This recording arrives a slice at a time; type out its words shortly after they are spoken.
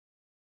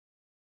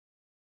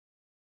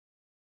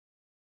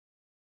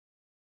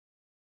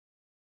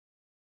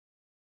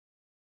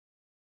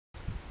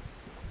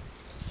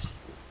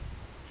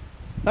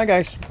Hi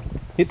guys,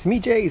 it's me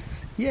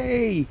Jays.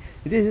 Yay!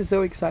 This is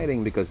so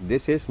exciting because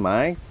this is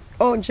my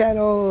own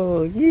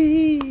channel.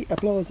 Yee!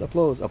 Applause,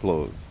 applause,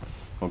 applause.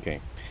 Okay,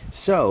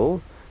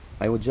 so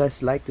I would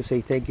just like to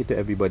say thank you to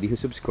everybody who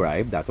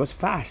subscribed. That was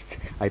fast.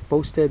 I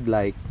posted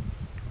like,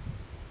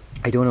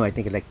 I don't know, I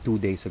think like 2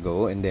 days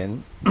ago, and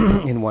then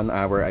in 1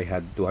 hour I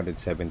had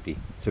 270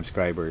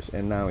 subscribers,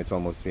 and now it's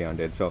almost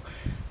 300. So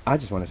I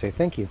just want to say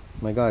thank you.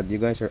 My God, you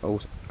guys are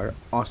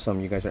awesome.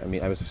 You guys are. I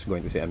mean, I was just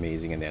going to say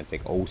amazing, and then I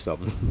think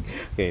awesome.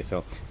 Okay,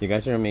 so you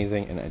guys are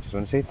amazing, and I just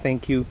want to say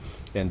thank you.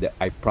 And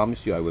I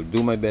promise you, I will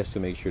do my best to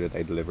make sure that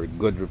I deliver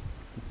good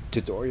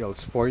tutorials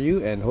for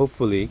you, and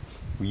hopefully,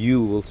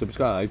 you will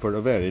subscribe for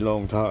a very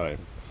long time.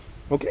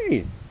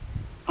 Okay,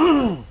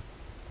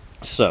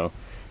 so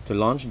to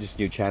launch this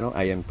new channel,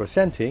 I am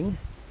presenting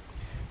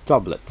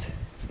Doublet.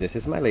 This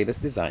is my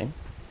latest design.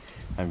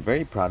 I'm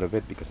very proud of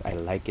it because I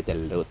like it a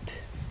lot.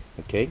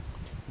 Okay,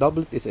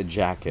 doublet is a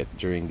jacket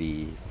during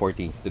the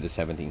 14th to the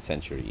 17th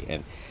century,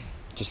 and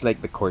just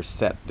like the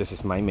corset, this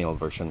is my male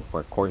version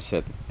for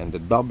corset, and the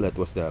doublet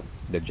was the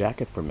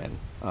jacket for men.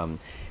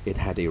 It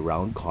had a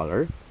round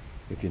collar.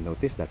 If you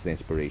notice, that's the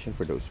inspiration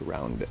for those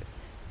round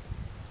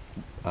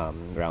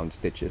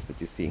stitches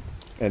that you see.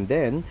 And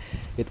then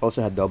it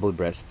also had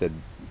double-breasted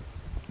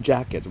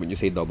jackets. When you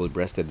say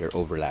double-breasted, they're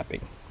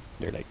overlapping.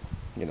 They're like,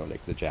 you know,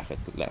 like the jacket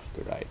to left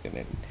to right, and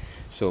then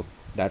so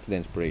that's the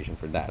inspiration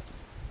for that.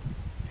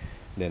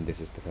 Then this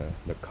is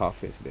the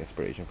cuff is the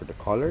inspiration for the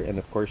collar, and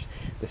of course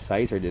the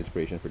sides are the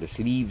inspiration for the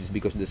sleeves,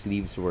 because the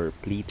sleeves were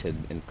pleated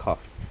and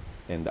cuffed,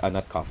 and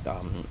not cuffed,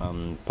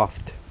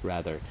 puffed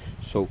rather.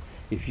 So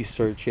if you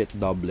search it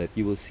doublet,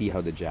 you will see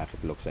how the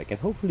jacket looks like, and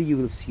hopefully you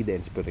will see the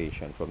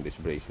inspiration from this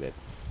bracelet.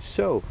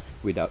 So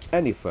without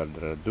any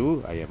further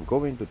ado, I am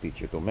going to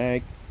teach you to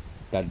make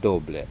the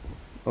doublet.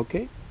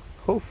 Okay,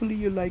 hopefully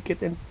you like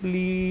it, and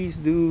please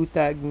do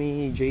tag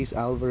me Jays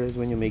Alvarez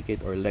when you make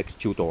it, or Lex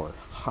Tutor.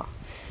 Ha.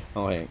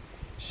 Okay,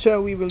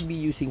 so we will be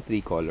using 3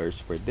 colors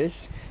for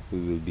this. We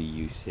will be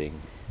using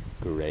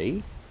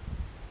gray,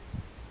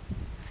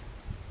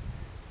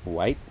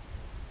 white,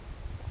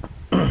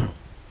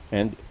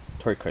 and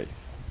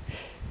turquoise.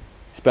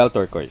 Spell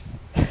turquoise.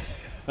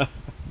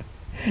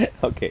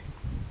 Okay,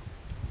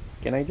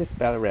 can I just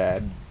spell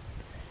red?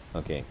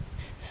 Okay,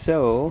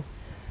 so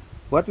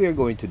what we are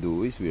going to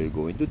do is we are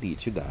going to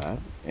teach you that,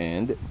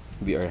 and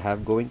we are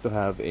going to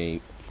have a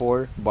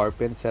 4-bar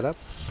pin setup.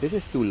 This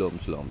is 2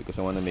 looms long because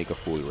I want to make a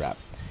full wrap,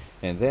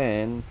 and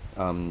then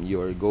you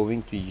are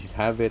going to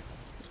have it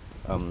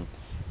in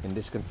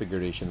this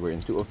configuration wherein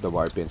 2 of the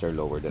bar pins are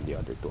lower than the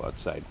other 2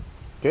 outside.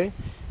 Okay,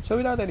 so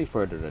without any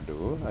further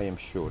ado, I am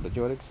sure that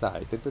you are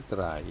excited to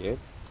try it.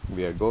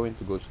 We are going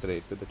to go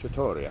straight to the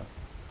tutorial.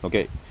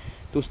 Okay,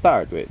 to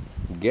start with,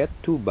 get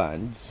 2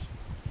 bands.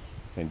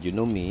 And you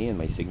know me and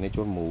my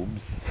signature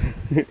moves.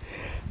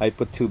 I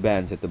put 2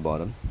 bands at the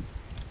bottom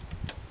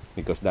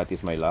because that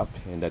is my luck,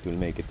 and that will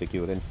make it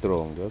secure and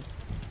stronger.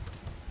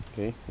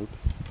 Okay, oops,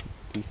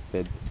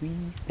 twisted.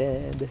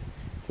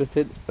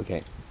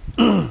 Okay,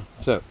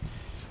 so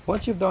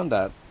once you've done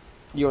that,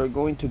 you are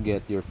going to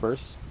get your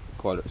first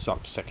color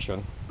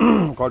section,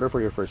 color for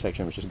your first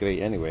section, which is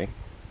gray anyway.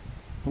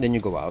 Then you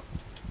go out,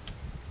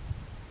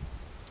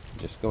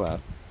 just go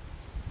out,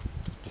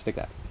 just like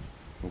that.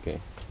 Okay.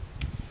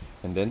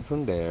 And then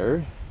from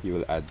there, you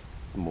will add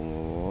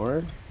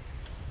more,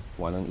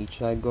 1 on each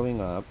side going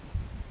up,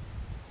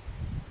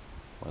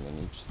 1 on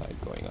each side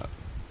going up.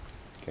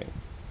 Okay.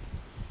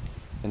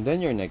 And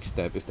then your next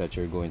step is that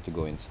you're going to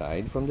go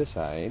inside from the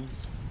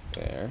sides,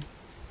 there,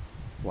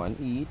 1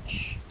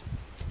 each.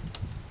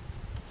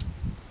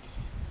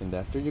 And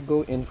after you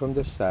go in from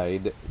the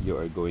side, you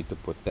are going to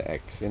put the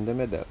X in the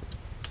middle.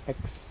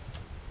 X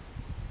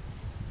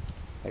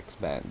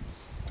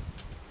bands.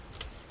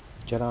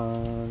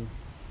 Charan!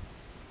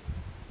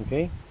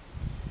 Okay,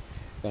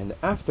 and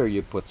after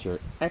you put your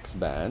X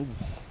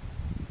bands,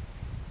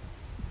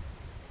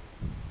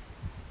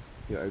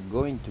 you are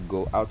going to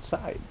go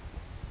outside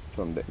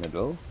from the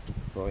middle,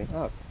 going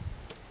out.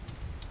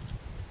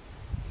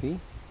 See?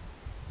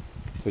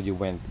 So you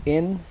went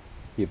in,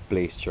 you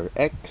placed your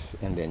X,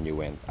 and then you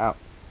went out.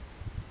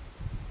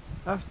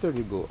 After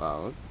you go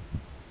out,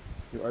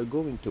 you are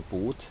going to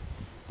put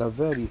the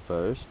very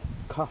first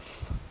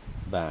cuff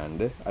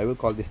band. I will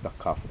call this the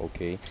cuff,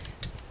 okay?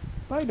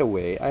 By the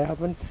way, I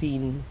haven't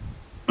seen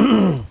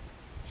I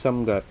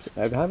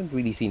haven't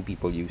really seen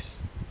people use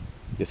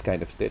this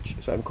kind of stitch,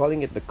 so I'm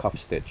calling it the cuff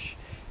stitch,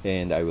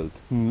 and I will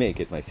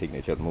make it my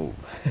signature move.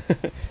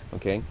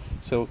 Okay,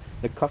 so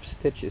the cuff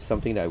stitch is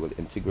something that I will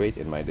integrate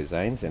in my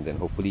designs, and then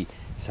hopefully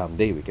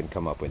someday we can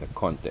come up with a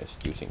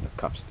contest using the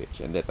cuff stitch,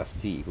 and let us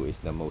see who is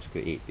the most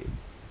creative.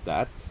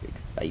 That's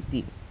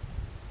exciting.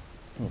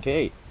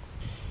 Okay,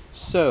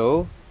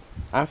 so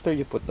after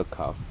you put the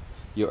cuff,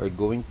 you are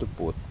going to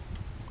put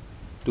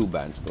 2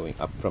 bands going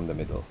up from the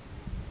middle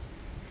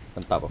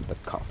on top of the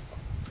cuff.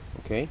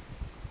 Okay,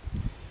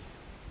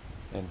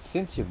 and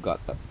since you've got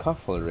the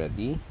cuff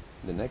already,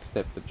 the next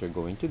step that you're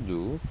going to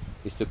do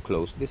is to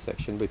close this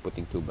section by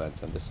putting 2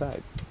 bands on the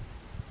side,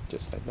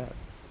 just like that.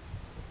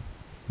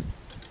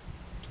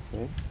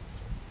 Okay,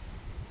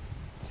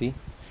 see?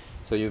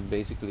 So you've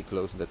basically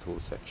closed that whole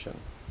section.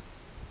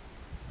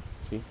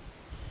 See?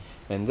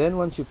 And then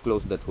once you've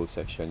closed that whole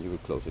section, you will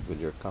close it with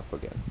your cuff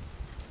again.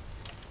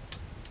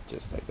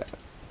 Just like that.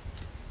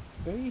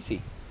 Very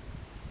easy.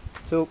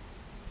 So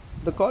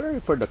the color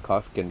for the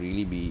cuff can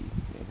really be,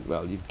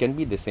 well, it can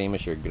be the same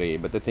as your gray,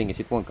 but the thing is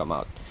it won't come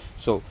out.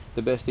 So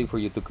the best thing for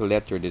you to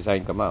let your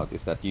design come out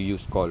is that you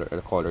use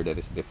a color that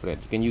is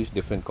different. You can use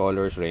different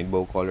colors,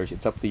 rainbow colors,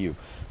 it's up to you.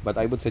 But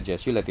I would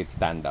suggest you let it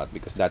stand out,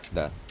 because that's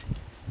the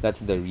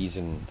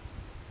reason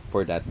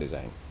for that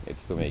design.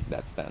 It's to make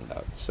that stand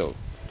out. So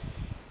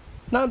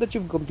now that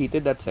you've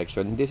completed that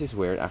section, this is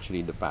where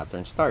actually the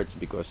pattern starts,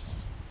 because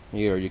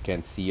here you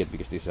can't see it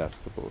because this has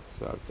to go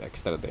so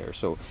extra there.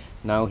 So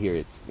now here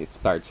it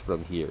starts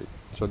from here.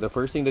 So the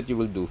first thing that you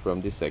will do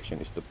from this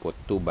section is to put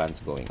 2 bands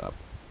going up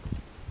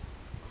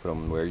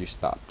from where you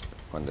stopped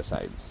on the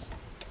sides.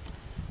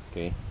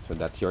 Okay, so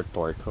that's your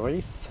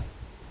turquoise.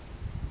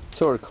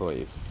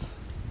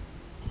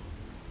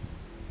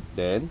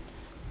 Then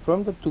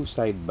from the 2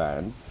 side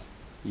bands,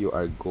 you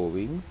are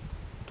going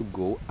to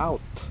go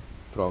out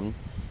from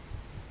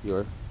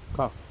your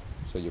cuff.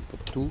 So you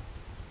put 2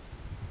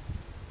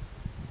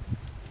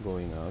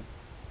 going out,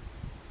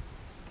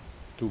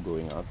 2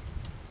 going out,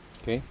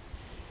 okay,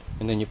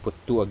 and then you put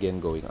 2 again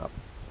going up.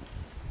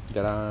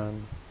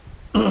 Jarang.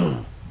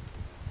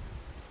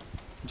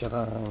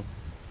 Jarang.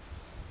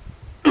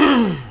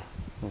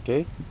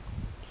 Okay,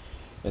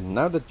 and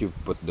now that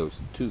you've put those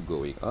 2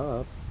 going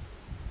up,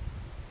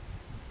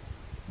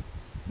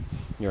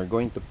 you're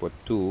going to put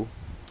 2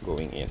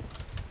 going in.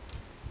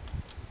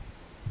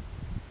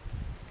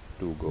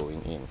 2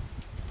 going in.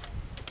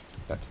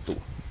 That's 2.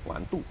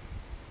 1, 2.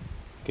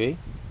 Okay,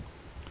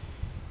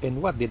 and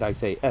what did I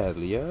say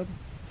earlier?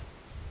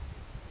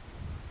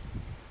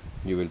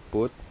 You will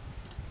put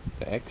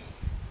the X,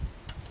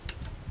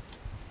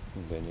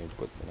 and then you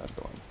put another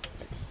one,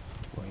 X,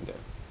 going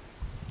there.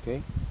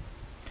 Okay,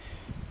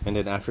 and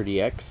then after the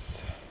X,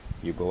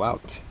 you go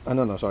out. Oh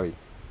no, sorry.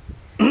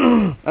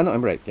 Oh no,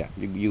 I'm right. Yeah,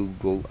 you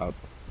go out.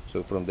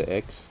 So from the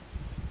X,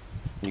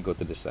 you go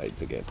to the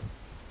sides again.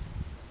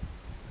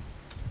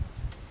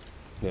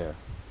 There.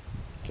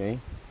 Okay.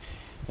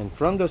 And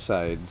from the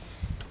sides,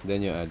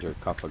 then you add your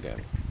cuff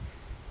again.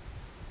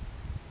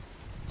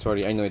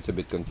 Sorry, I know it's a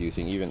bit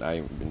confusing. Even I,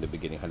 in the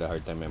beginning, had a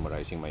hard time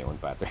memorizing my own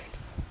pattern.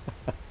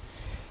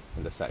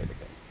 On the side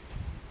again.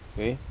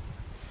 Okay?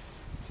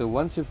 So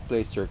once you've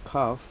placed your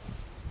cuff,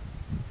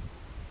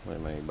 where are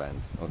my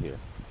bands? Oh, here.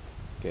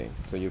 Okay,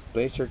 so you've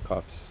placed your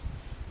cuffs.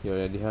 You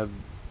already have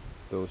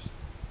those.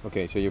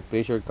 Okay, so you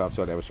place your cuffs.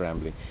 Sorry, I was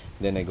rambling.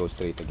 Then I go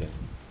straight again.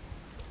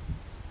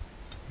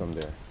 From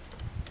there.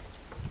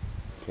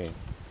 Okay.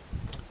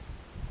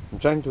 I'm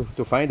trying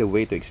to find a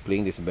way to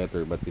explain this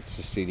better, but it's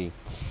just really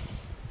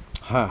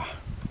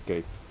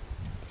okay,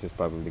 this is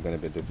probably gonna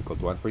be a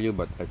difficult one for you,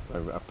 but I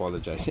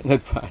apologize in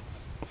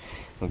advance.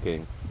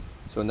 Okay,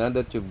 so now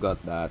that you've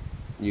got that,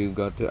 you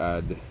got to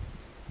add,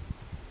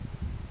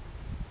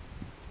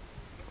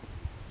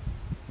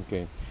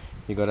 okay,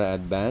 you gotta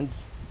add bands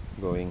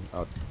going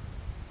out.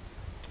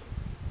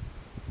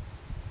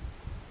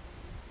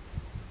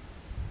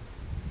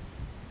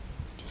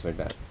 Just like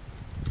that.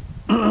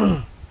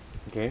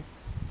 Okay,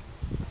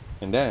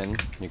 and then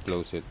you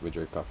close it with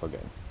your cuff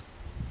again.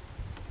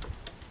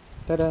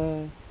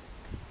 Ta-da!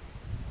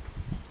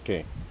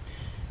 Okay,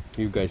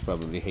 you guys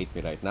probably hate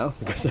me right now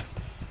because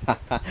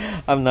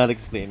I'm not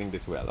explaining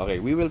this well. Okay,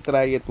 we will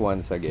try it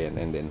once again,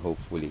 and then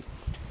hopefully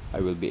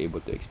I will be able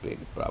to explain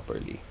it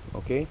properly.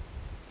 Okay,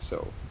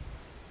 so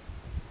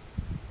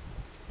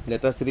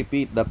let us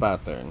repeat the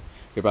pattern.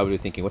 You're probably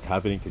thinking, what's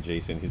happening to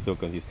Jason? He's so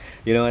confused.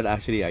 You know what?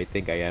 Actually, I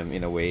think I am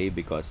in a way,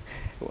 because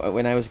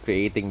when I was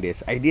creating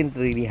this, I didn't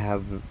really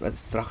have a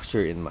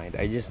structure in mind.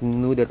 I just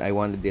knew that I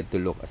wanted it to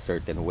look a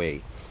certain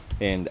way,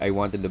 and I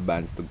wanted the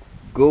bands to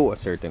go a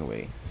certain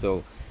way.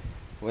 So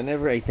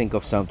whenever I think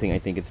of something, I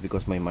think it's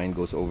because my mind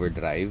goes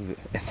overdrive,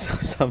 and so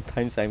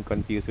sometimes I'm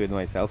confused with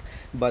myself.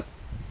 But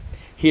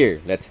here,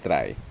 let's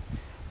try.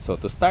 So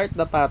to start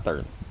the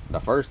pattern,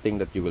 the first thing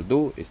that you will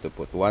do is to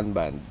put 1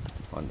 band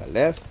on the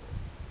left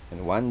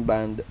and 1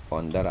 band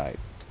on the right.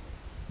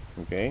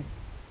 Okay,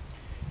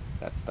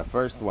 that's the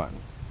first one.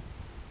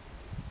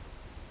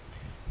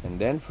 And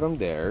then from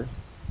there,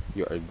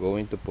 you are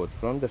going to put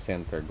from the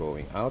center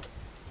going out,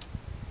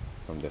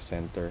 from the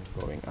center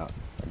going out.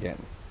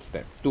 Again,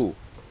 step 2.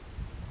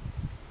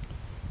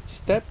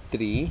 Step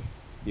 3,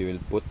 you will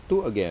put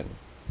 2 again,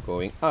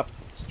 going up,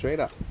 straight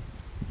up.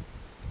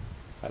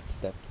 That's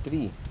step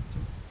 3.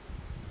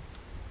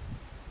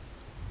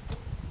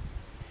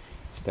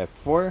 Step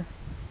 4,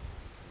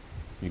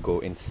 you go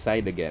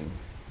inside again,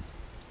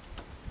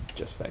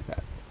 just like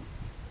that.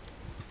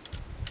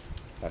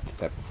 That's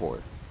step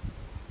 4.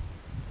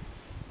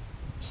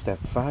 Step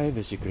 5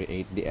 is you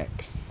create the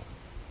X.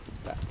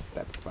 That's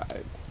step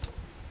 5.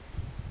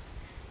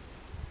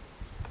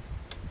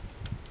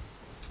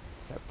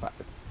 Step 5.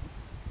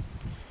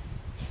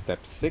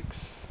 Step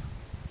 6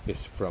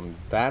 is from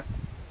that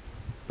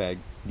peg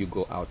you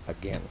go out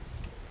again.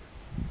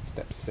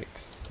 step 6.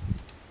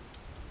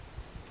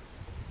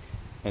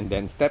 And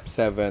then step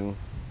 7,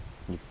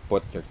 you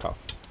put your cuff.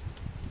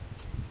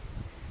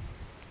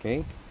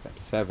 Okay, step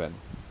 7.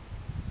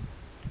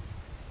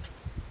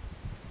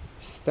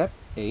 Step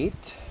 8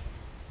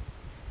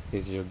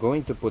 is you're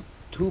going to put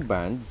 2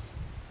 bands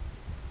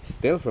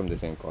still from the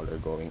same color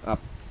going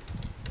up,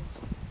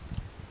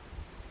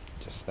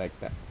 just like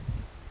that.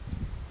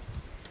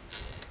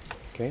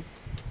 Okay,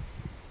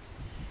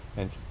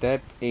 and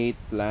step 8,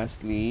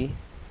 lastly,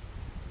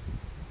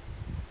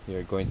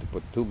 you're going to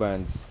put 2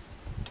 bands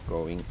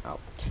going out,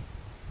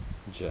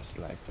 just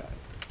like that.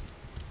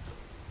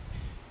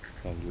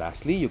 And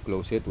lastly, you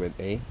close it with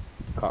a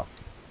cuff.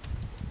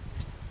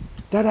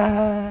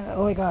 Ta-da!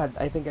 Oh my god,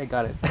 I think I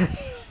got it.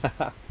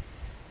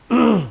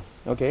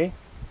 Okay,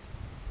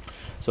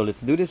 so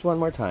let's do this one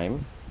more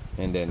time,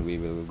 and then we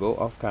will go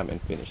off cam and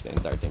finish the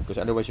entire thing, because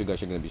otherwise you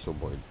guys are going to be so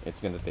bored.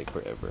 It's going to take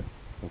forever.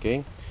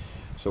 Okay,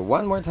 so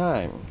one more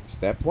time.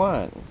 Step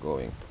 1,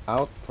 going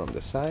out from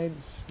the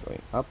sides,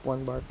 going up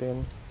 1 bar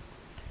pin.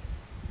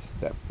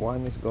 Step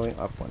 1 is going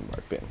up 1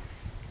 bar pin.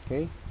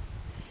 Okay,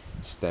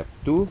 step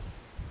 2,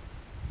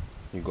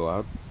 you go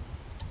out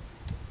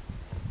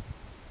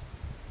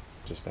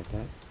just like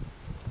that.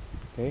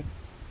 Okay,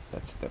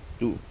 that's step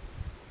 2.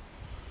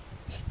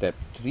 Step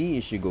 3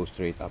 is you go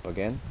straight up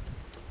again.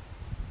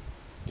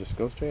 Just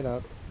go straight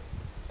out.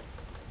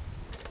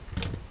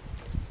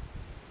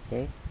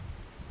 Okay,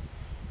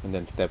 and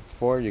then step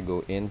 4, you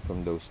go in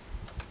from those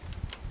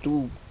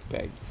 2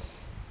 pegs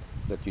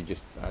that you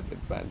just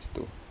added bands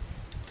to.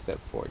 Step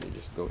 4, you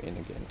just go in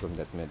again from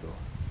that middle.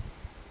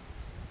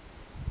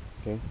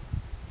 Okay,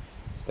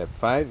 step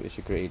 5 is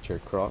you create your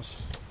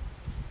cross.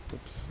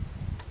 Oops,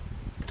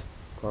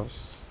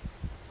 cross.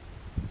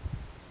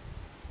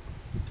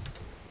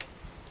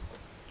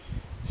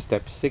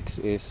 Step 6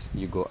 is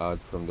you go out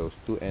from those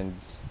 2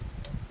 ends.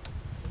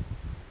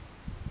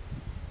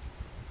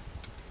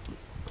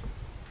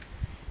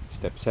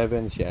 Step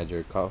 7 is you add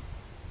your cuff.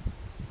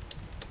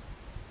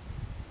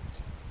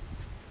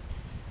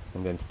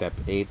 And then step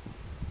 8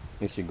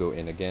 is you go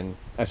in again.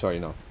 Sorry,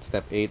 no.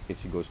 Step 8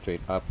 is you go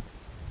straight up.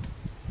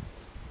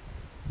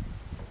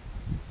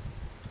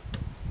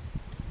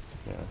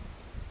 Yeah.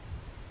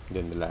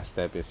 Then the last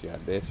step is you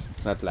add this.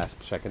 Not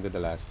last, second to the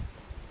last.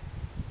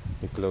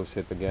 You close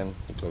it again.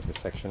 You close the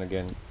section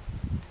again.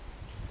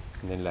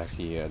 And then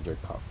lastly, you add your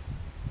cuff.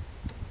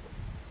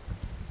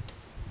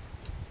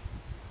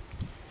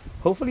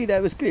 Hopefully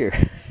that was clear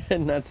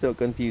and not so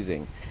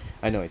confusing.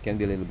 I know it can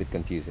be a little bit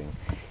confusing.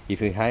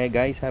 If you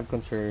guys have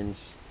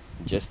concerns,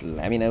 just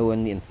let me know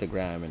on the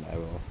Instagram and I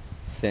will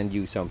send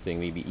you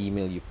something, maybe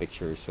email you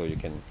pictures so you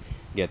can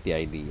get the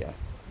idea.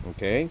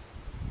 Okay,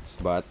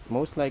 but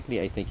most likely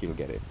I think you'll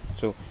get it.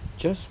 So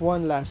just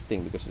one last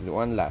thing, because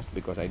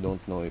I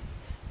don't know if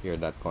you're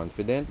that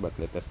confident, but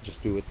let us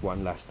just do it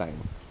one last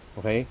time.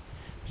 Okay,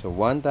 so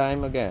one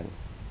time again.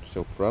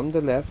 So from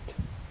the left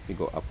you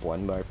go up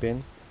 1 bar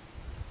pin,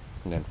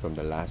 and then from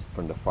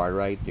the far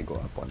right you go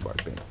up 1 bar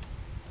pin.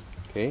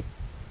 Okay,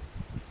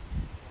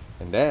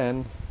 and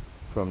then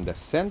from the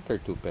center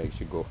 2 pegs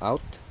you go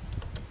out,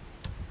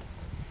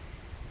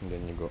 and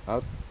then you go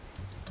out.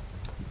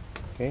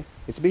 Okay,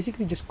 it's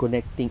basically just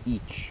connecting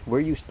each.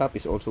 Where you stop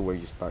is also where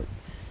you start.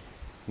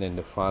 And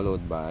then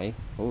followed by,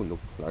 oh look,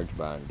 large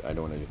band, I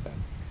don't want to do that.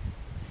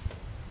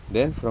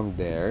 Then from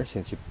there,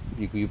 since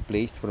you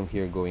placed from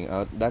here going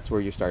out, that's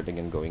where you start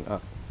again going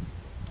up.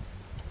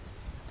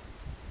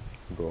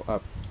 Go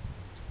up.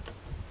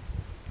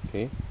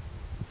 Okay,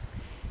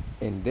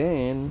 and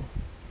then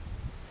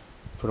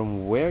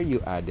from where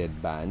you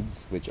added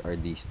bands, which are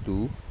these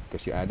 2,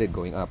 because you added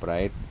going up,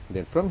 right?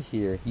 Then from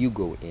here you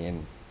go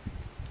in.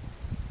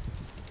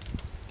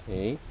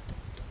 Okay,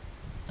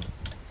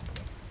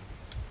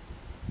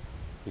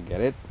 you get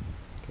it?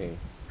 Okay,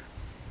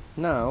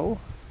 now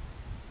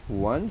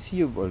once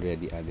you've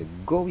already added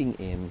going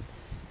in,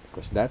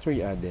 because that's where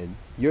you added,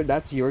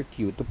 that's your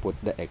cue to put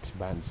the X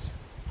bands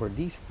for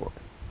these 4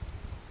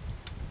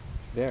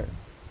 there.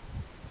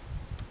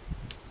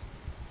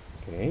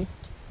 Okay,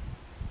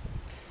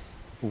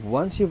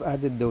 once you've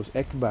added those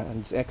X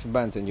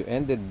bands and you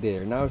ended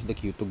there, now is the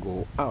cue to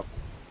go out.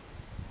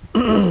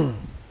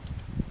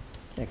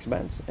 X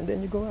bands, and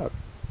then you go out.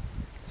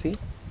 See,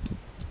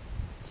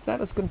 it's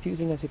not as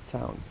confusing as it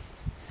sounds.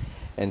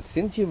 And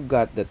since you've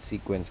got that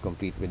sequence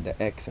complete with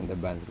the X and the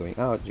bands going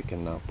out, you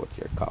can now put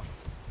your cuff.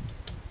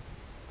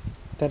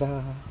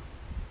 Ta-da!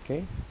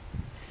 Okay,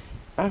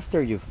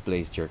 after you've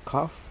placed your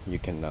cuff, you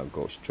can now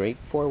go straight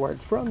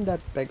forward from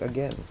that peg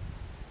again.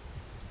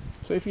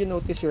 So if you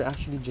notice, you're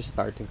actually just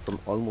starting from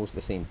almost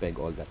the same peg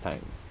all the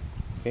time.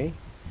 Okay,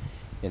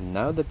 and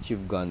now that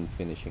you've gone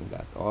finishing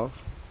that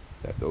off,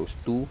 those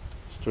 2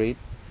 straight,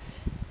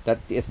 that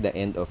is the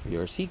end of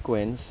your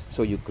sequence.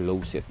 So you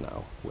close it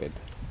now with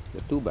the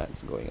 2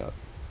 bands going out.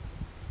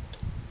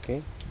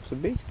 Okay, so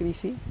basically,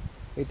 see,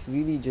 it's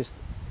really just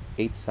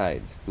 8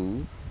 sides,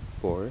 2,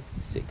 4,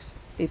 6,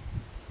 8.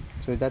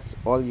 So that's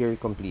all you're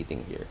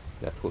completing here,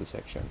 that whole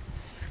section.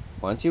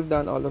 Once you've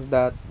done all of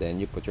that, then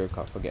you put your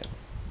cuff again.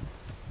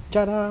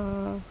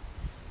 Ta-da!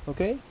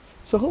 Okay,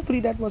 so hopefully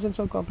that wasn't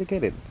so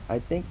complicated. I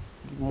think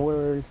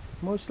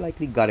most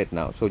likely got it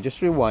now. So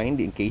just rewind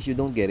in case you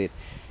don't get it.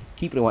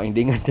 Keep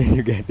rewinding until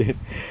you get it.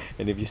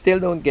 And if you still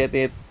don't get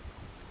it,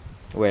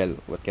 well,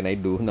 what can I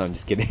do? No, I'm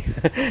just kidding.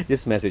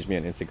 Just message me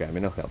on Instagram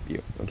and I'll help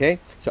you. Okay?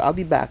 So I'll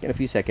be back in a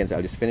few seconds.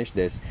 I'll just finish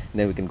this and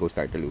then we can go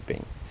start the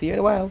looping. See you in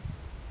a while.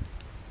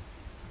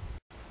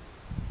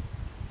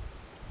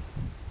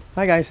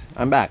 Hi guys,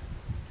 I'm back.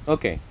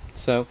 Okay,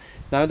 so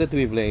now that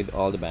we've laid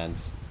all the bands,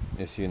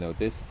 as you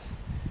noticed,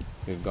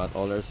 we've got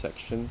all our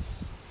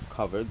sections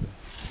covered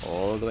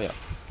all the way up.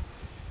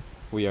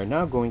 We are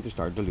now going to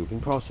start the looping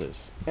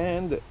process.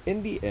 And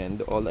in the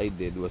end, all I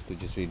did was to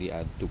just really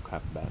add 2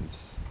 cap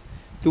bands.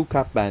 2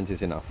 cap bands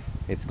is enough.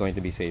 It's going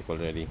to be safe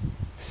already.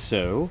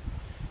 So,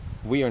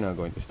 we are now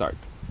going to start.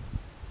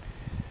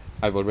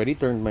 I've already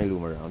turned my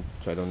loom around,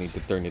 so I don't need to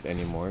turn it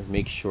anymore.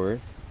 Make sure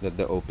that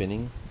the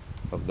opening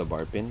of the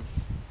bar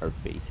pins are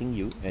facing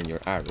you and your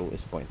arrow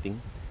is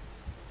pointing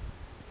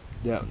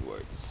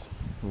downwards.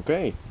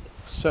 Okay,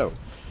 so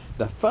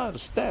the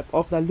first step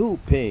of the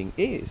looping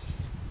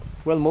is,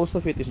 well, most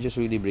of it is just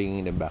really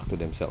bringing them back to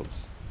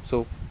themselves.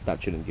 So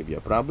that shouldn't give you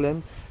a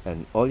problem,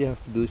 and all you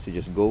have to do is to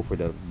just go for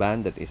the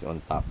band that is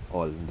on top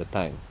all the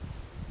time.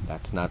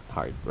 That's not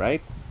hard,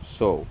 right?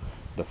 So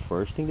the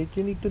first thing that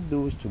you need to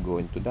do is to go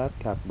into that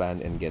cap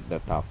band and get the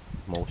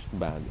topmost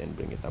band and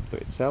bring it up to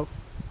itself.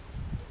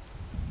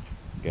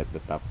 Get the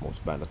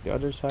topmost band of the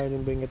other side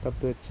and bring it up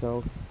to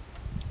itself.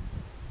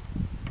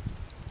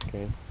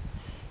 Okay,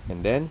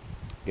 and then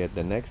get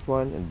the next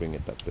one and bring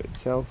it up to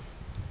itself.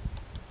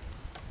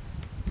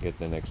 Get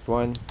the next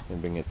one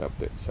and bring it up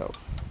to itself.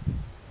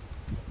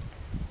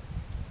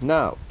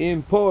 Now,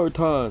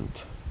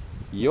 important,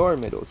 your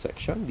middle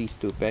section, these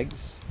 2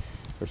 pegs,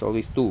 there's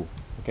always 2,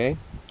 okay?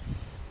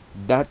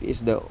 That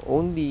is the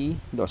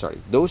only, no,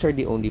 sorry, those are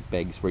the only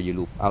pegs where you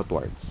loop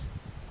outwards,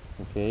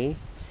 okay?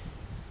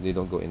 They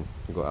don't go in,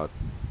 you go out,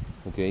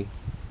 okay?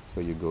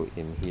 So you go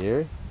in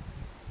here,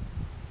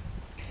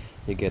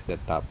 you get the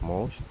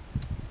topmost,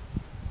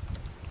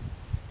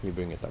 you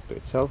bring it up to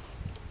itself,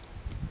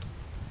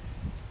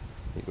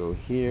 you go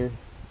here.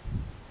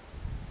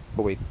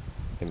 Oh wait,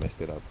 I messed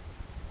it up.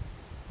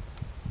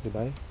 Did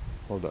I?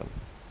 Hold on.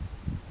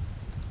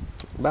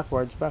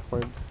 Backwards.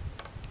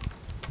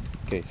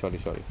 Okay, sorry.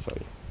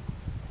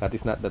 That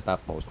is not the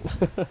topmost.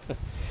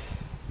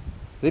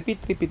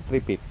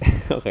 Repeat.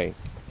 Okay,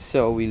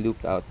 so we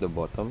looped out the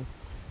bottom.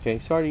 Okay,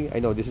 sorry, I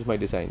know this is my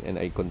design and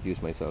I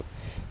confused myself.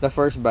 The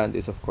first band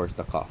is of course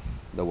the cuff,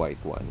 the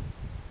white one.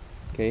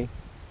 Okay,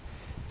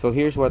 so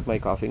here's what my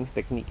cuffing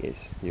technique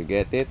is. You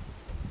get it,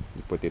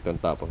 you put it on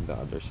top of the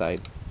other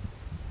side,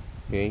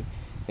 okay,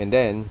 and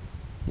then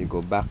you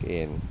go back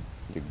in,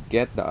 you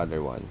get the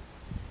other one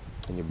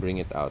and you bring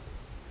it out,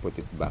 put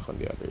it back on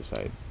the other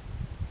side.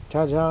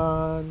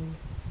 Cha-jan!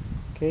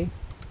 Okay,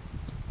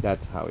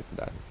 that's how it's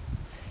done.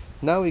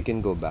 Now we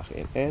can go back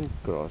in and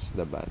cross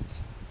the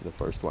bands. The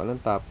first one on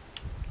top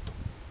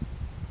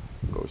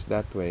goes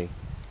that way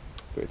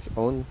to its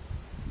own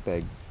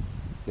peg,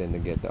 then you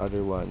get the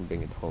other one,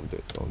 bring it home to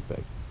its own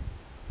peg.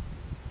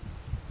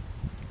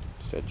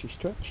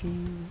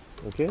 Stretchy.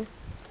 Okay,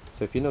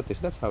 so if you notice,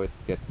 that's how it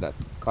gets that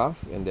cuff,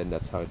 and then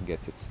that's how it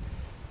gets its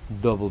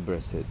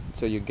double-breasted.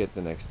 So you get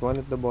the next one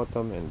at the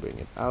bottom and bring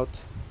it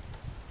out,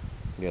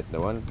 get the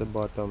one at the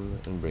bottom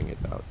and bring it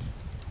out.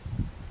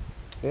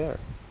 There,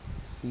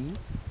 see,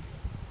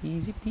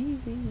 easy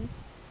peasy.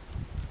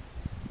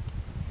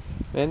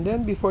 And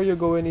then before you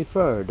go any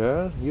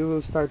further, you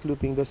will start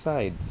looping the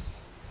sides.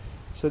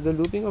 So the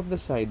looping of the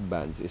side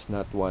bands is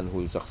not one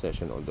whole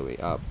succession all the way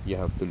up. You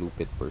have to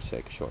loop it per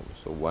section.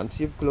 So once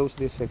you've closed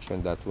this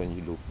section, that's when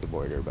you loop the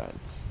border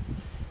bands.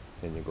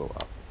 Then you go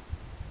up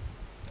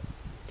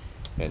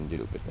and you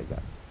loop it like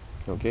that.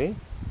 Okay,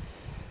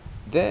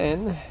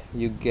 then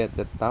you get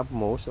the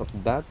topmost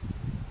of that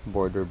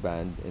border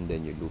band and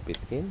then you loop it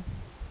in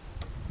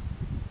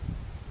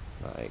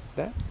like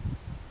that.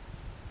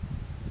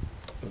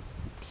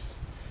 Oops.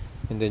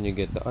 And then you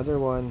get the other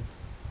one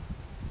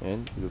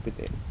and loop it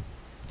in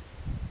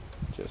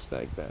just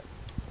like that.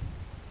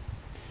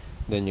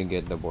 Then you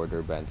get the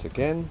border bands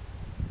again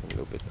and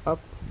loop it up.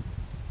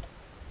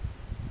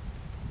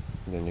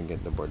 And then you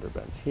get the border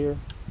bands here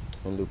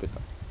and loop it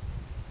up.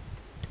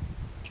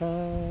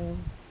 Cha!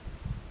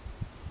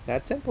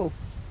 That's simple.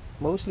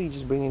 Mostly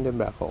just bringing them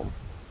back home.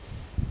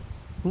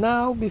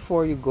 Now,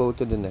 before you go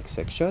to the next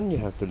section, you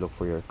have to look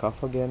for your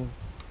cuff again.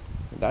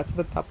 That's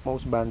the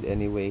topmost band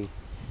anyway.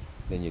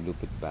 Then you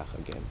loop it back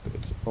again to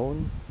its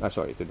own,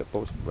 to the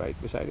post right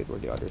beside it where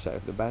the other side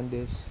of the band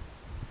is.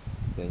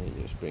 Then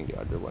you just bring the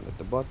other one at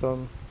the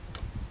bottom.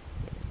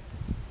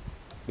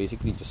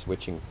 Basically just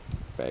switching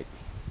pegs.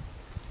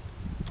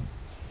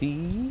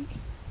 See?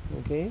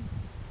 Okay.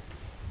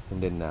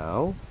 And then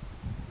now,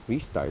 we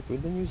start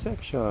with the new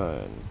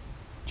section.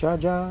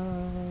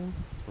 Cha-jan!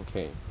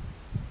 Okay.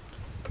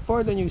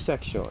 For the new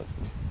section,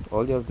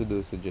 all you have to do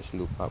is to just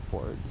loop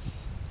upwards.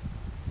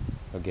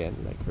 Again,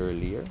 like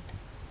earlier.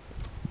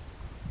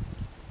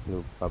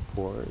 loop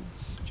upwards,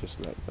 just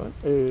like on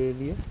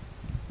earlier.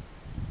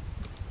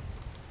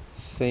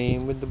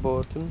 Same with the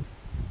bottom,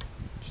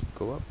 just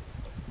go up.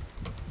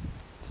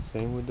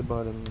 Same with the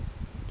bottom,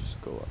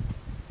 just go up.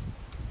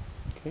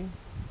 Okay.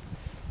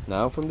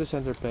 Now from the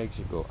center pegs,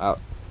 you go out.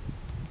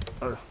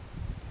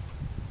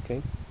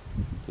 Okay.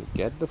 You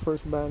get the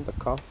first band, the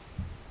cuff,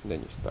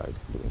 then you start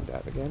doing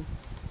that again.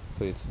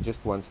 So it's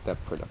just one step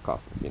for the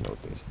cuff, if you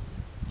noticed.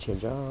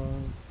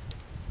 Cha-jang.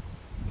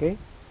 Okay.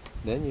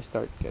 Then you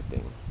start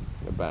getting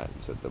the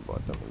bands at the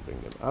bottom and bring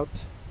them out.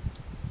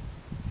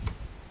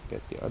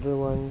 Get the other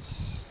ones.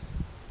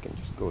 You can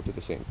just go to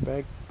the same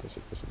peg because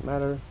it doesn't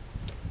matter.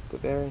 Go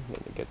there,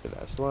 then you get the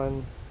last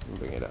one and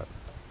bring it out.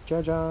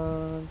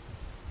 Cha-jang.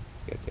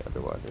 Get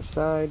the other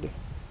side.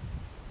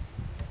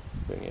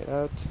 Bring it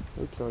out.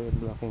 Oops, sorry, I'm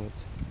blocking it.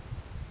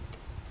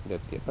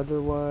 Get the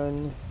other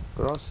one,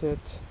 cross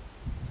it,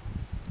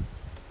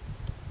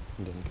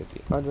 and then get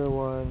the other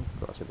one,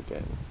 cross it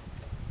again.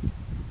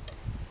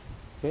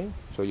 Okay,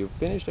 so you've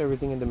finished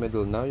everything in the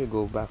middle. Now you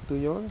go back to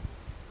your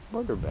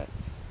border bands.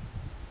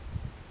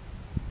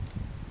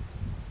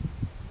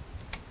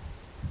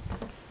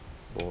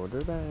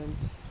 Border bands.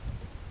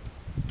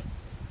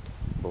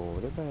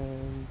 Border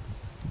bands.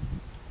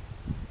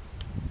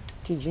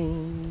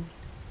 Ching.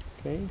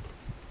 Okay.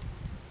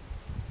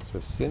 So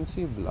since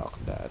you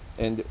blocked that,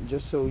 and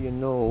just so you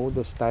know,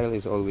 the style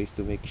is always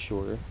to make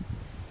sure,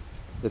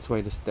 that's why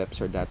the steps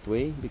are that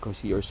way,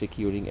 because you're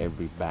securing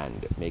every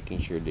band, making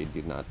sure they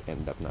did not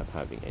end up not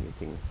having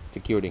anything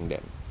securing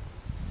them.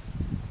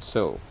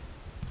 So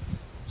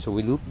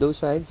we loop those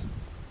sides.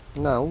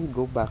 Now we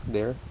go back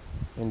there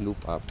and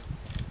loop up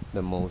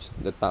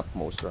the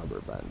topmost rubber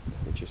band,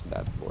 which is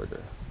that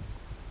border,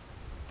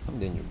 and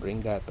then you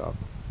bring that up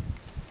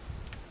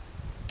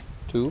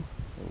too,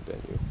 and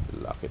then you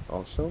lock it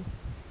also.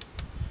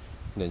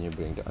 Then you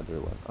bring the other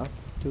one up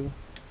to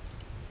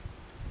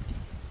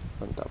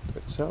on top to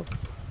itself.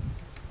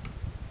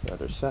 The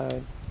other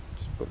side,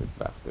 just put it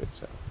back to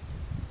itself.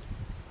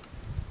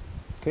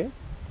 Okay,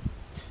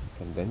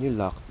 and then you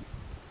lock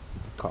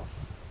the cuff.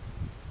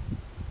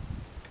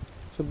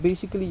 So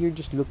basically, you're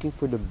just looking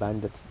for the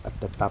band that's at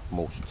the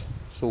topmost,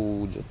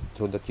 so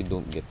that you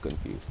don't get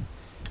confused.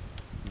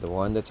 The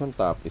one that's on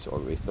top is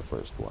always the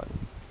first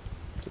one.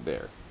 So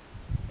there.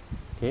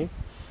 Okay,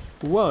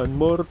 one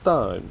more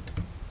time.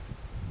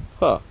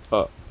 Ha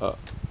ha ha.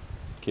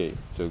 Okay,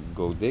 so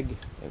go dig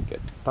and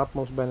get the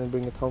topmost band and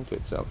bring it home to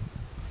itself.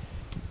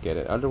 Get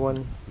another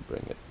one,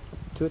 bring it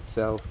to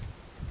itself.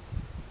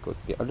 Go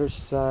to the other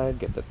side,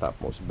 get the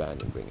topmost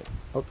band and bring it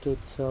up to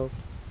itself.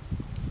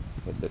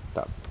 Get the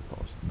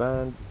topmost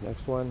band,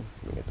 next one,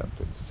 bring it up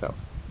to itself.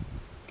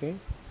 Okay,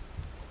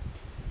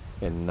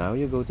 and now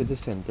you go to the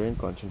center and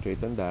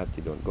concentrate on that.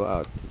 You don't go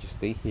out, you just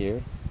stay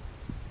here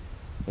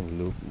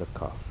and loop the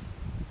cuff.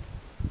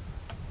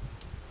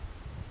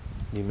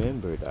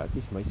 Remember, that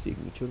is my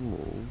signature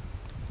move.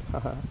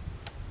 Haha.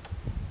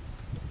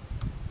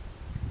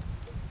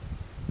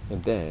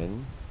 And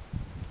then,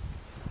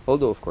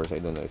 although of course I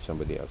don't know if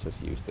somebody else has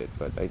used it,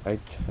 but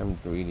I'm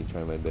really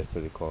trying my best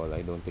to recall.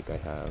 I don't think I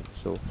have.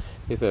 So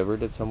if ever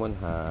that someone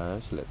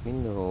has, let me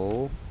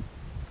know,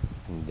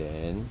 and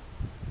then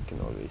we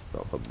can always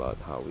talk about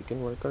how we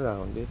can work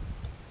around it.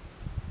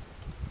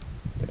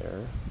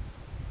 There.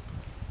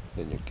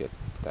 Then you get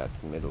that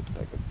middle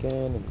peg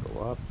again and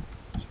go up,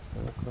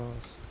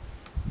 across.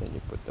 Then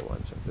you put the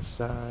ones on the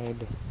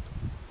side.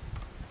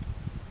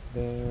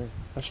 There.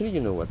 Actually, you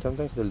know what?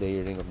 Sometimes the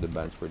layering of the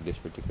bands for this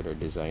particular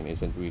design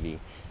isn't really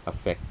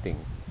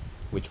affecting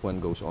which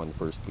one goes on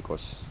first,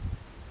 because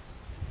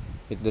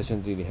it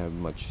doesn't really have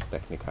much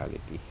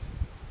technicality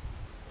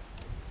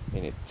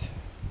in it.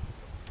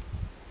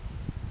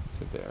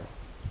 So there.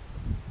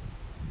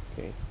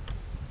 Okay.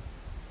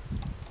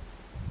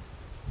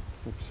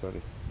 Oops,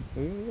 sorry.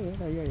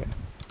 Yeah.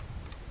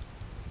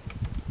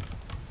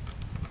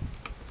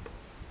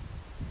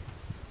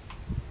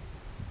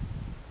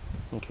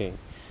 Okay,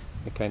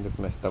 I kind of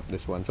messed up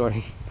this one,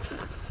 sorry.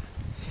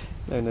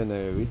 No,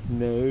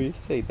 you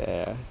stay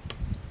there.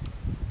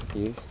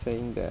 You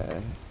staying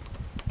there.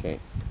 Okay,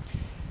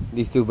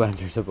 these two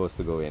bands are supposed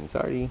to go in,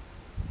 sorry.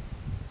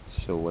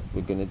 So what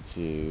we're gonna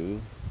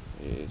do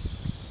is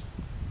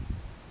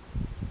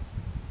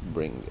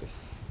bring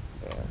this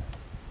there.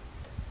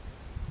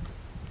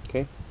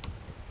 Okay,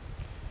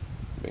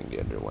 bring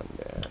the other one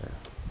there.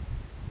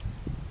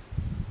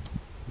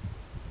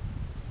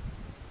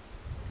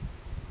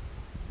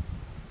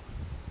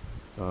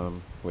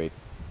 Wait,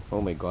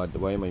 oh my god,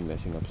 why am I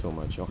messing up so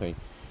much? Okay,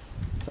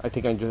 I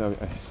think I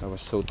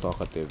was so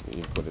talkative.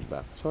 You put it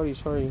back.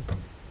 Sorry,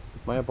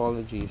 my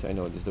apologies. I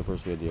know this is the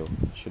first video.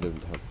 Should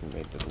have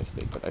made this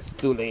mistake, but it's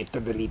too late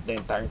to delete the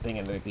entire thing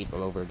and repeat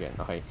all over again.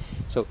 Okay,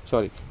 so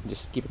sorry,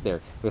 just keep it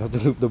there. We have to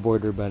loop the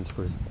border bands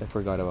first. I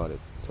forgot about it.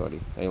 Sorry,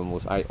 I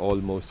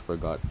almost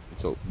forgot.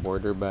 So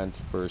border bands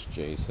first,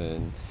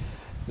 Jason.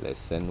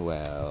 Listen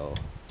well.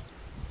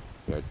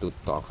 We are too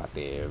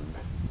talkative.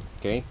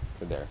 Okay,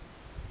 so there.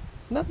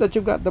 Not that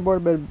you've got the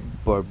border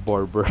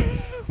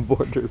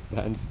border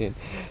bands in,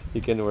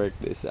 you can work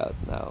this out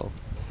now.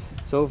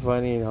 So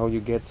funny how you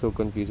get so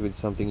confused with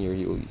something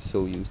you're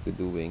so used to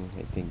doing.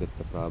 I think that's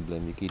the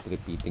problem. You keep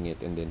repeating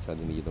it and then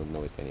suddenly you don't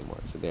know it anymore.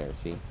 So there,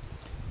 see?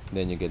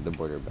 Then you get the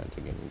border bands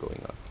again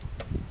going up.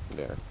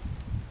 There.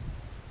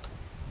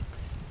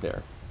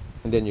 There.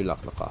 And then you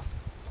lock the cuff.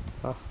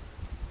 Ah,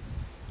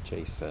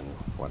 Jason,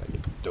 what are you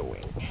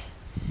doing?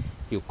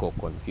 You go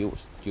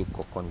confused. You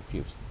go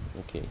confused.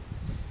 Okay.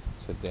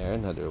 So there,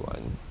 another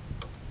one.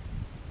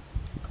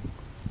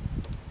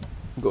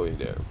 Going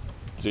there.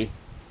 See?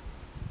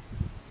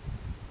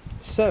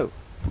 So,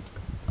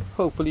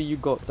 hopefully you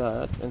got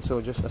that. And so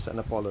just as an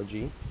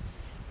apology,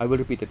 I will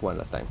repeat it one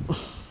last time.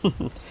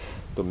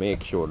 To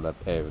make sure that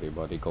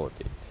everybody got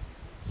it.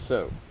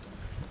 So,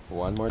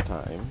 one more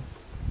time.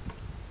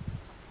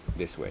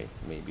 This way,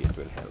 maybe it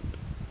will help.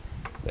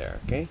 There,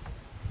 okay?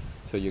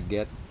 So you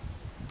get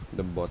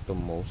the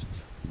bottommost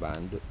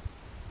band.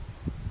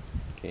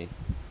 Okay.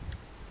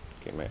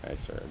 Okay, my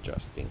eyes are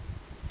adjusting.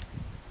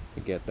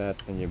 You get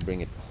that and you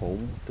bring it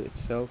home to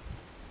itself.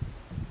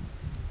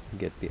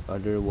 Get the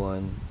other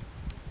one,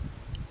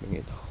 bring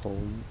it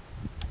home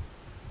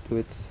to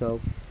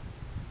itself,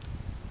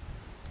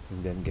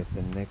 and then get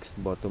the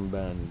next bottom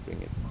band,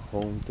 bring it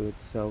home to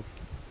itself.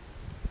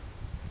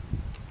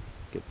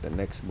 Get the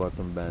next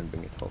bottom band,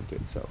 bring it home to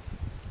itself.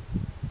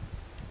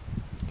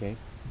 Okay?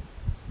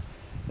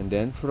 And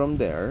then from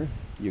there,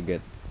 you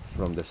get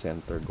from the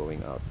center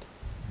going out.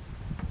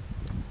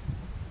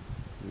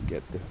 You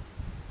get the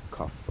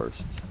cuff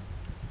first.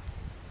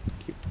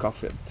 You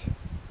cuff it.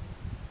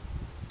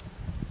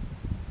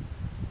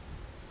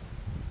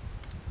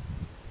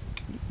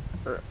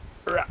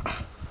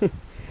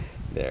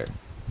 There.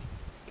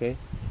 Okay?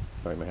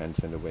 Sorry, my hand's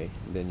in the way.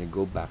 And then you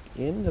go back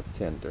in the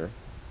center,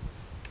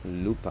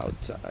 loop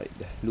outside,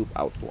 loop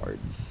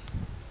outwards,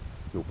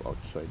 loop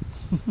outside,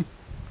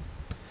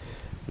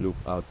 loop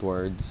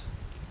outwards,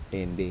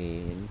 and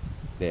then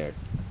there.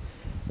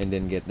 And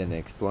then get the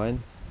next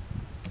one,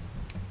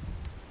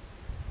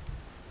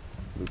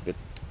 loop it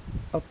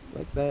up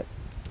like that,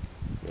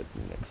 get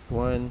the next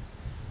one,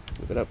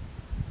 loop it up,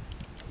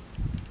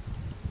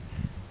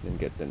 then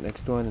get the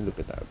next one and loop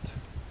it out.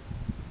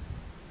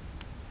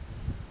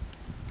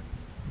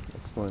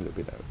 Next one, loop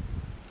it out.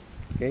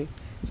 Okay,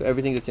 so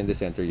everything that's in the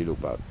center you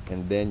loop out,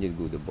 and then you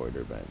do the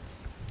border bands,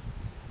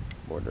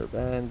 border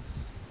bands,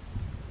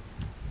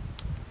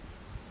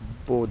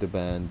 border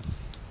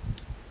bands.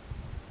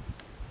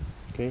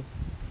 Okay,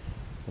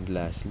 and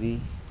lastly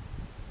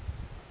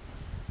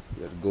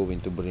you're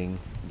going to bring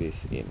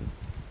this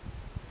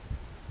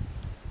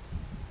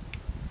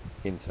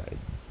inside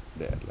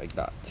there like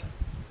that.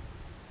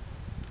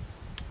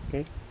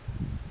 Okay,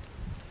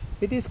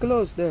 it is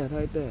closed there,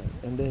 right there,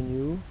 and then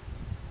you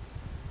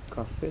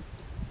cuff it,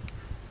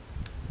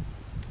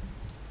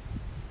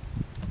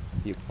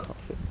 you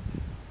cuff it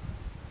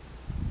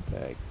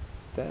like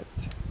that.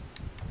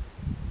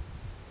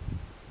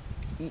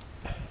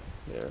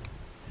 There,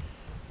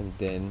 and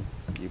then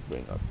you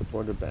bring up the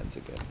border bands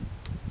again.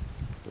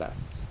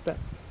 Last step.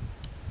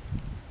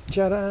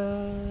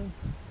 Ta-da!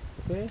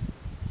 Okay,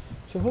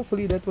 so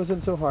hopefully that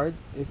wasn't so hard.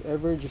 If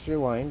ever, just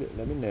rewind,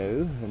 let me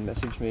know and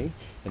message me,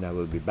 and I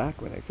will be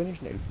back when I finish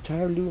the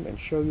entire loom and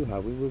show you how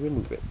we will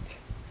remove it.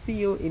 See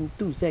you in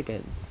 2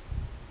 seconds.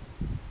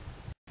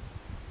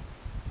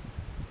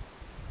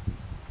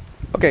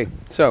 Okay,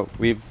 so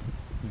we've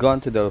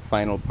gone to the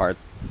final part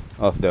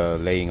of the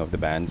laying of the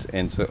bands,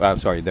 and so I'm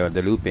sorry, the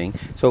looping.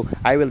 So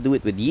I will do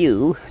it with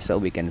you so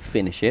we can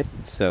finish it.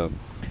 So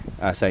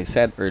as I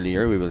said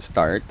earlier, we will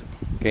start.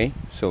 Okay,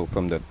 so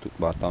from the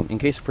bottom, in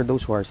case for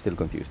those who are still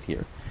confused,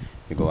 here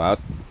you go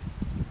out.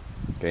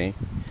 Okay,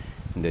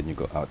 and then you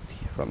go out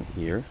from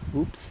here.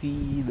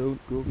 Oopsie, don't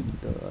go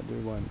with the other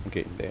one.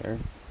 Okay, there,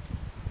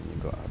 and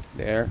you go out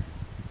there.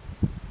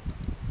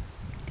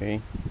 Okay,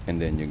 and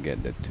then you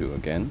get the 2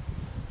 again,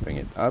 bring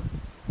it up,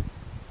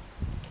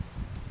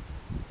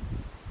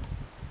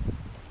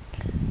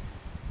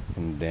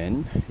 and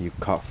then you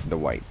cuff the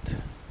white.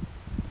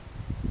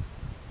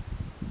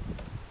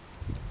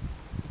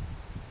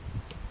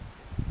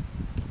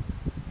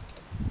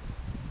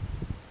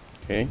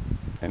 Okay,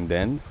 and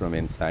then from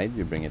inside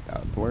you bring it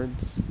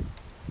outwards,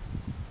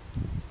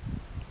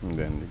 and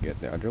then you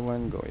get the other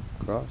one, go it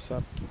cross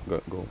up,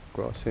 go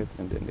cross it,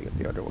 and then you get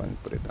the other one,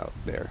 put it out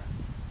there,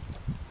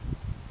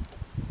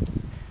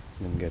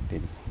 and then get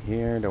it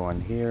here, the one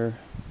here,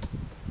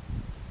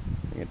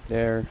 bring it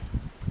there,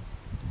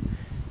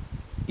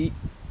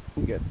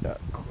 get that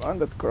one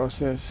that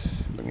crosses,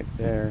 bring it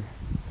there,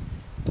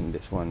 and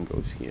this one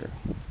goes here.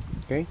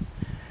 Okay,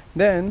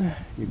 then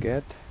you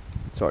get,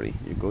 sorry,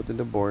 you go to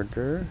the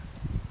border,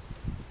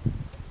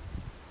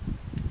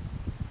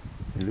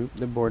 loop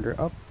the border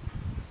up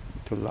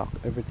to lock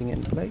everything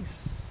in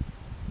place.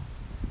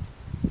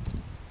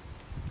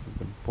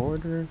 The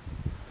border,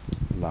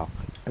 lock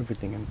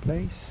everything in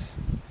place,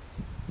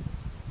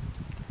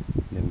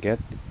 then get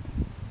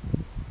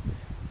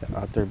the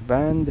outer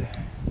band,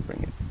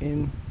 bring it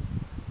in,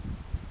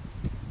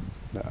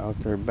 the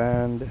outer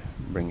band,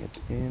 bring it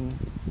in,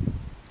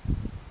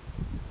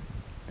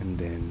 and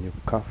then you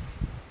cuff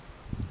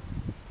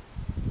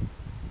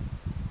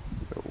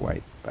the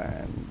white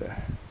band.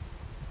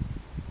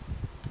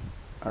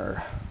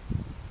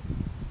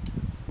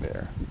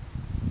 There.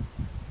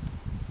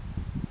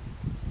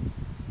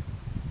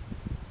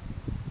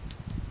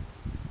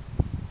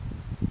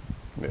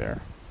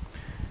 There.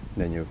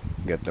 Then you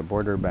get the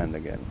border band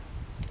again.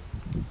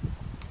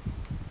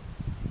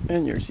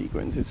 And your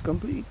sequence is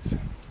complete.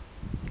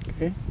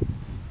 Okay?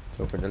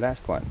 So for the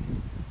last one,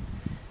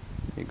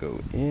 you go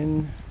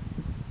in,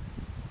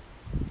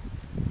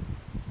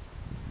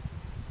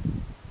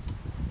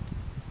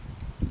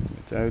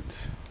 it's out.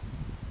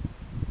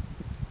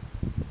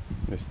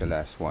 This is the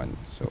last one.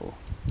 So,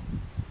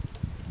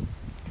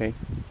 okay?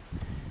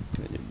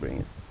 Then you bring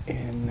it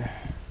in.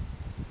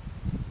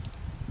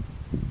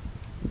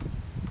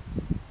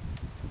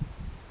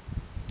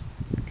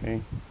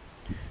 Okay?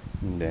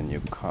 And then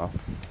you cuff.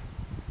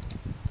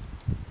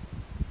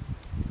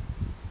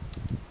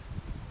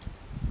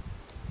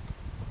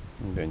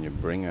 And then you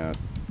bring out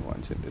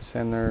once in the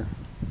center,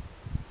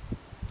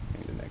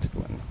 and the next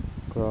one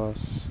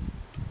across,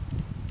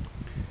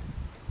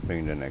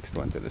 bring the next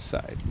one to the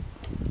side,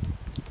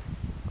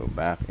 go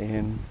back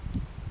in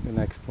the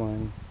next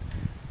one,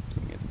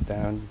 bring it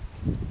down,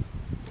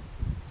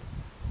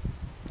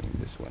 bring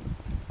this one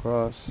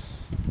across,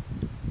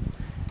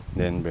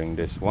 then bring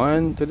this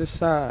one to the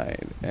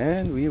side,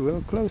 and we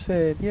will close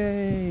it.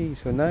 Yay!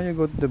 So now you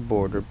go to the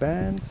border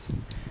bands,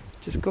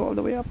 just go all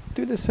the way up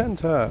to the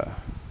center.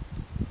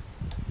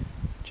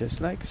 Just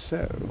like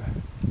so.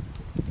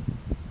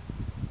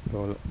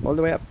 Go all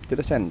the way up to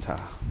the center.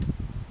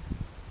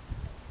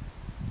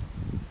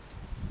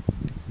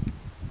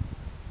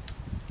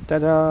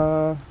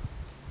 Ta-da!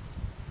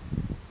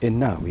 And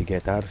now we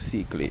get our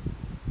C-clip.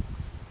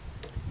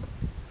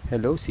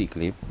 Hello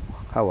C-clip,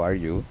 how are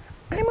you?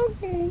 I'm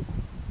okay.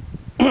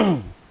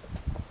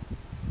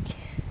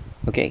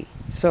 Okay,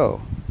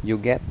 so you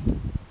get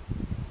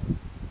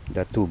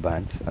the two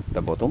bands at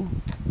the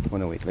bottom. Oh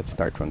no, wait, let's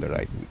start from the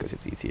right because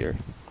it's easier.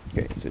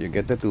 Okay, so you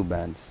get the two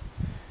bands,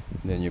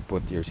 then you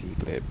put your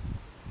C-clip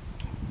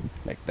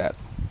like that.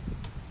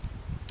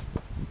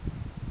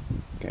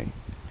 Okay,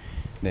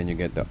 then you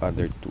get the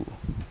other two,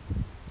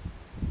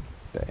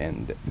 the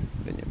end,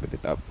 then you put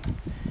it up,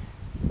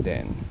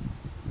 then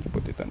you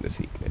put it on the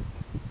C-clip.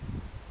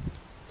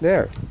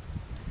 There,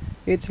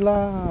 it's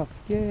locked.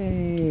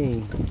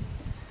 Yay!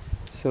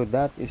 So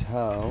that is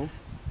how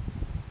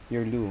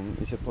your loom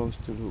is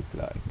supposed to look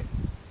like.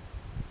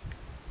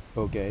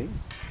 Okay,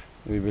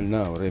 we will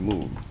now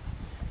remove,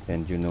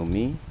 and you know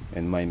me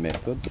and my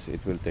methods,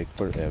 it will take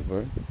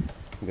forever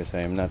because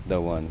I am not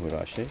the one who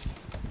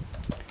rushes,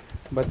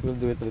 but we'll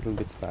do it a little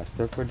bit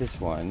faster for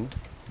this one.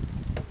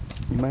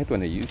 You might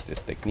want to use this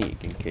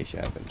technique in case you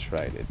haven't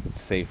tried it.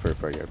 It's safer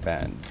for your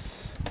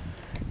bands,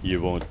 you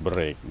won't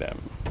break them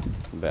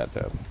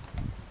better.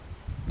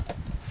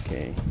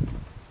 Okay,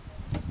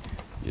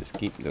 just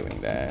keep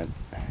doing that.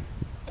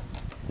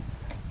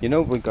 You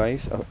know what,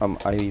 guys,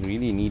 I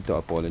really need to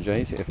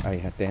apologize if I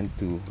tend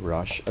to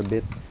rush a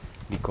bit,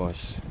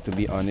 because to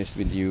be honest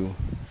with you,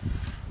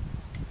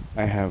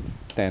 I have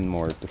 10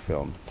 more to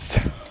film.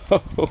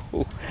 So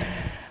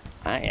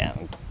I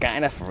am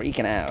kind of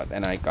freaking out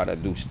and I gotta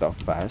do stuff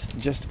fast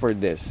just for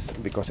this,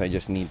 because I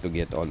just need to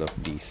get all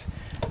of these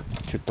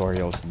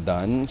tutorials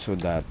done so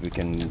that we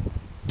can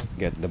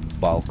get the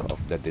bulk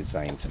of the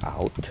designs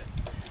out,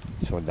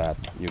 so that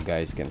you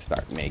guys can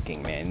start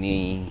making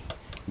many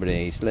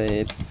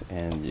bracelets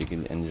and you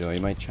can enjoy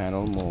my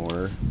channel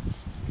more.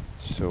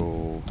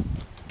 So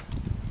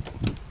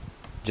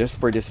just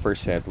for this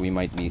first set, you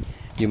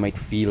might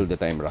feel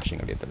that I'm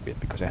rushing a little bit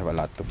because I have a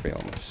lot to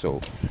film.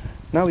 So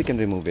now we can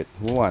remove it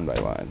one by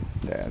one.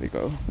 There we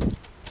go.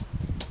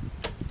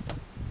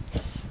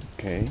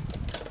 Okay.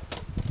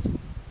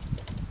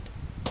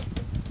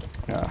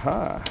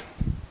 Aha!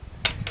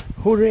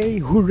 Hooray!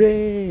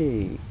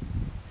 Hooray!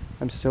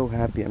 I'm so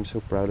happy. I'm so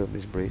proud of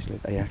this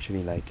bracelet. I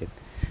actually like it.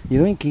 You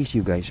know, in case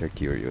you guys are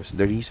curious,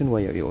 the reason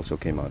why I also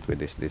came out with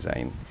this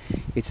design,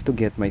 it's to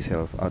get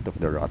myself out of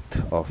the rut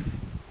of,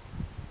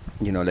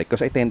 you know, like,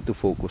 because I tend to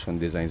focus on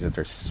designs that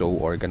are so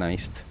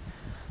organized,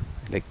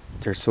 like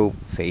they're so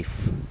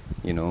safe,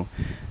 you know.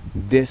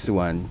 This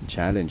one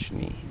challenged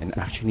me and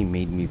actually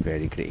made me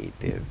very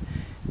creative.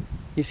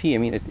 You see, I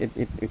mean,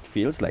 it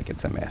feels like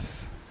it's a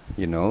mess,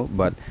 you know,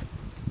 but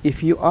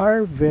if you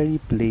are very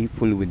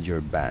playful with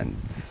your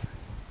bands,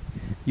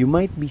 you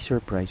might be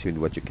surprised with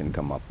what you can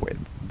come up with.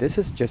 This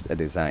is just a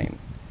design,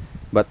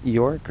 but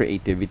your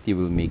creativity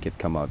will make it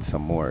come out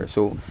some more.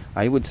 So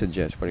I would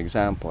suggest, for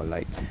example,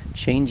 like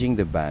changing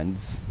the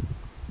bands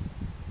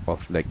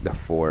of like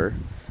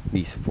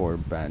these four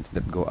bands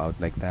that go out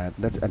like that.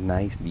 That's a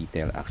nice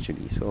detail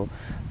actually. So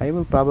I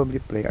will probably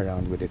play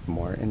around with it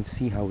more and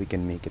see how we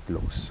can make it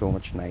look so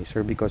much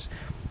nicer, because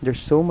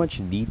there's so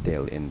much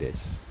detail in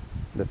this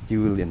that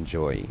you will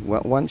enjoy.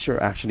 Once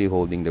you're actually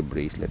holding the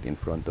bracelet in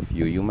front of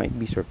you, you might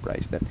be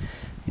surprised that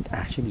it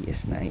actually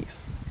is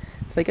nice.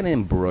 It's like an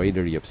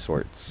embroidery of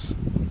sorts.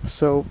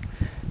 So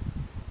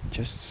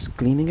just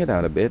cleaning it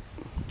out a bit,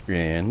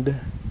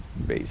 and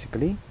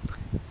basically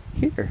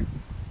here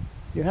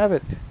you have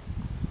it.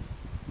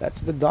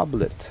 That's the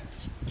doublet.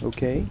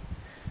 Okay,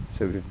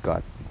 so we've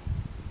got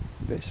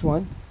this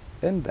one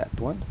and that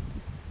one,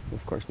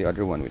 of course the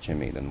other one which I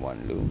made on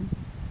one loom.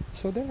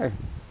 So there,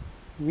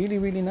 really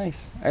really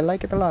nice. I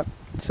like it a lot.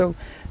 So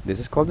this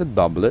is called the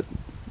doublet.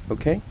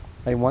 Okay,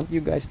 I want you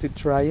guys to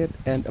try it,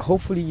 and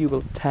hopefully you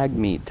will tag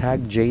me,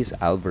 tag Jays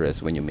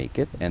Alvarez when you make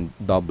it, and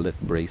doublet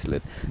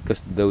bracelet,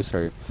 because those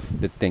are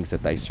the things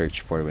that I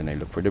search for when I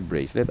look for the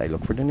bracelet. I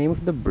look for the name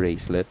of the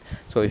bracelet.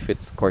 So if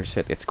it's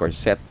corset, it's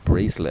corset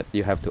bracelet.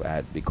 You have to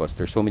add, because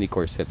there's so many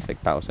corsets, like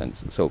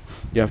thousands. So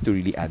you have to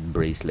really add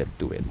bracelet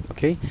to it.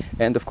 Okay,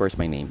 and of course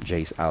my name,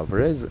 Jays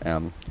Alvarez.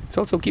 It's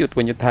also cute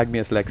when you tag me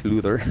as Lex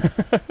Luthor,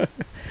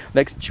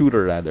 Lex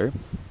Tudor rather,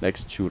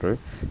 Lex Tudor.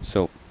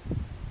 So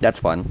that's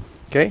fun.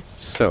 Okay,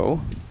 so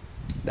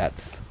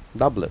that's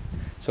doublet.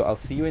 So I'll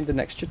see you in the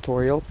next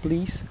tutorial.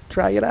 Please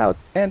try it out,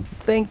 and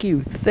thank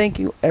you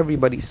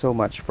everybody so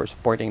much for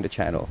supporting the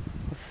channel.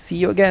 I'll see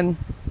you again.